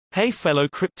Hey fellow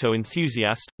crypto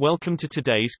enthusiast, welcome to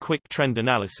today's quick trend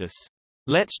analysis.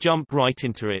 Let's jump right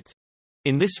into it.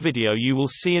 In this video you will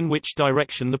see in which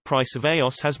direction the price of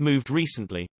EOS has moved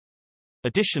recently.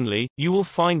 Additionally, you will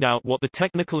find out what the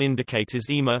technical indicators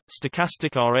EMA,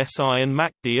 stochastic RSI and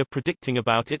MACD are predicting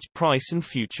about its price and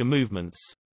future movements.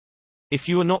 If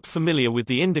you are not familiar with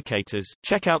the indicators,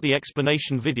 check out the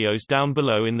explanation videos down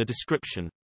below in the description.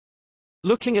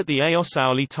 Looking at the EOS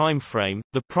hourly time frame,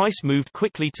 the price moved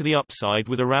quickly to the upside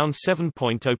with around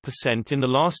 7.0% in the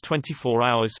last 24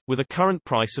 hours, with a current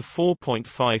price of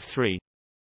 4.53.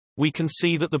 We can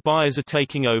see that the buyers are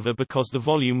taking over because the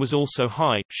volume was also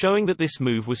high, showing that this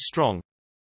move was strong.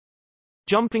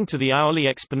 Jumping to the hourly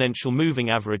exponential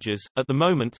moving averages, at the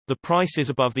moment, the price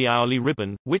is above the hourly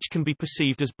ribbon, which can be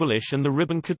perceived as bullish, and the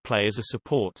ribbon could play as a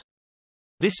support.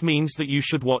 This means that you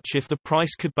should watch if the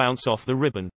price could bounce off the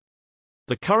ribbon.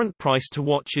 The current price to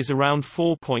watch is around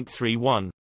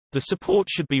 4.31. The support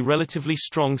should be relatively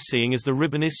strong seeing as the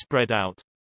ribbon is spread out.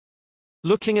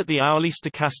 Looking at the hourly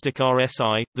stochastic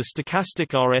RSI, the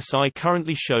stochastic RSI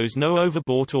currently shows no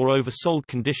overbought or oversold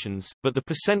conditions, but the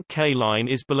 %K line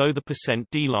is below the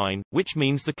 %D line, which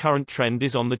means the current trend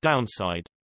is on the downside.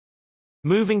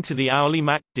 Moving to the hourly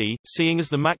MACD, seeing as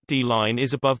the MACD line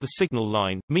is above the signal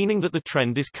line, meaning that the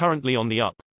trend is currently on the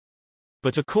up.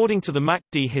 But according to the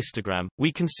MACD histogram,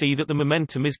 we can see that the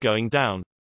momentum is going down.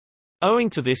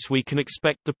 Owing to this, we can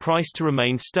expect the price to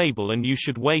remain stable, and you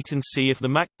should wait and see if the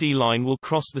MACD line will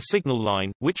cross the signal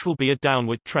line, which will be a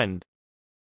downward trend.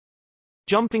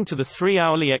 Jumping to the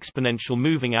 3-hourly exponential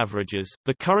moving averages,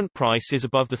 the current price is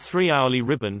above the 3-hourly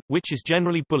ribbon, which is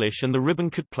generally bullish, and the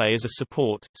ribbon could play as a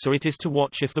support, so it is to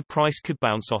watch if the price could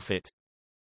bounce off it.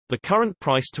 The current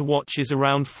price to watch is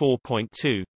around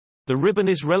 4.2. The ribbon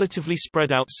is relatively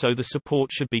spread out, so the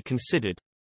support should be considered.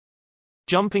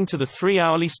 Jumping to the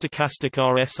 3-hourly stochastic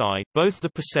RSI, both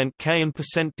the %K and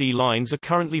 %D lines are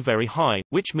currently very high,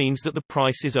 which means that the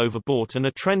price is overbought and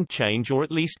a trend change or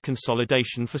at least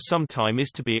consolidation for some time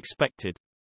is to be expected.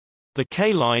 The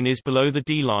K line is below the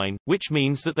D line, which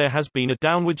means that there has been a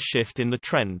downward shift in the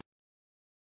trend.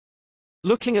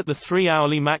 Looking at the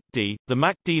 3-hourly MACD, the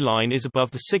MACD line is above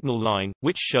the signal line,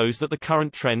 which shows that the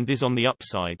current trend is on the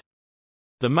upside.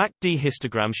 The MACD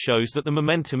histogram shows that the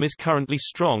momentum is currently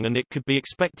strong, and it could be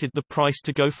expected the price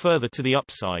to go further to the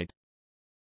upside.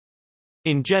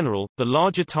 In general, the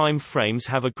larger time frames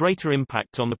have a greater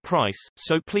impact on the price,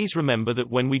 so please remember that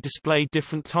when we display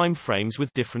different time frames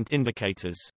with different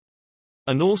indicators.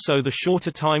 And also the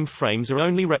shorter time frames are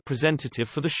only representative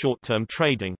for the short-term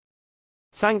trading.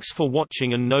 Thanks for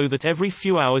watching, and know that every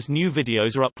few hours new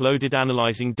videos are uploaded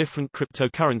analyzing different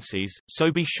cryptocurrencies,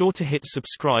 so be sure to hit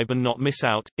subscribe and not miss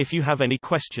out. If you have any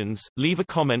questions, leave a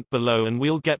comment below and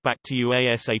we'll get back to you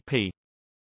ASAP.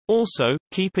 Also,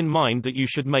 keep in mind that you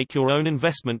should make your own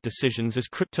investment decisions, as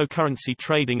cryptocurrency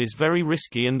trading is very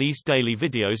risky, and these daily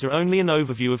videos are only an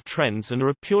overview of trends and are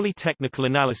a purely technical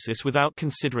analysis without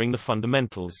considering the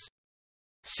fundamentals.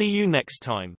 See you next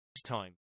time.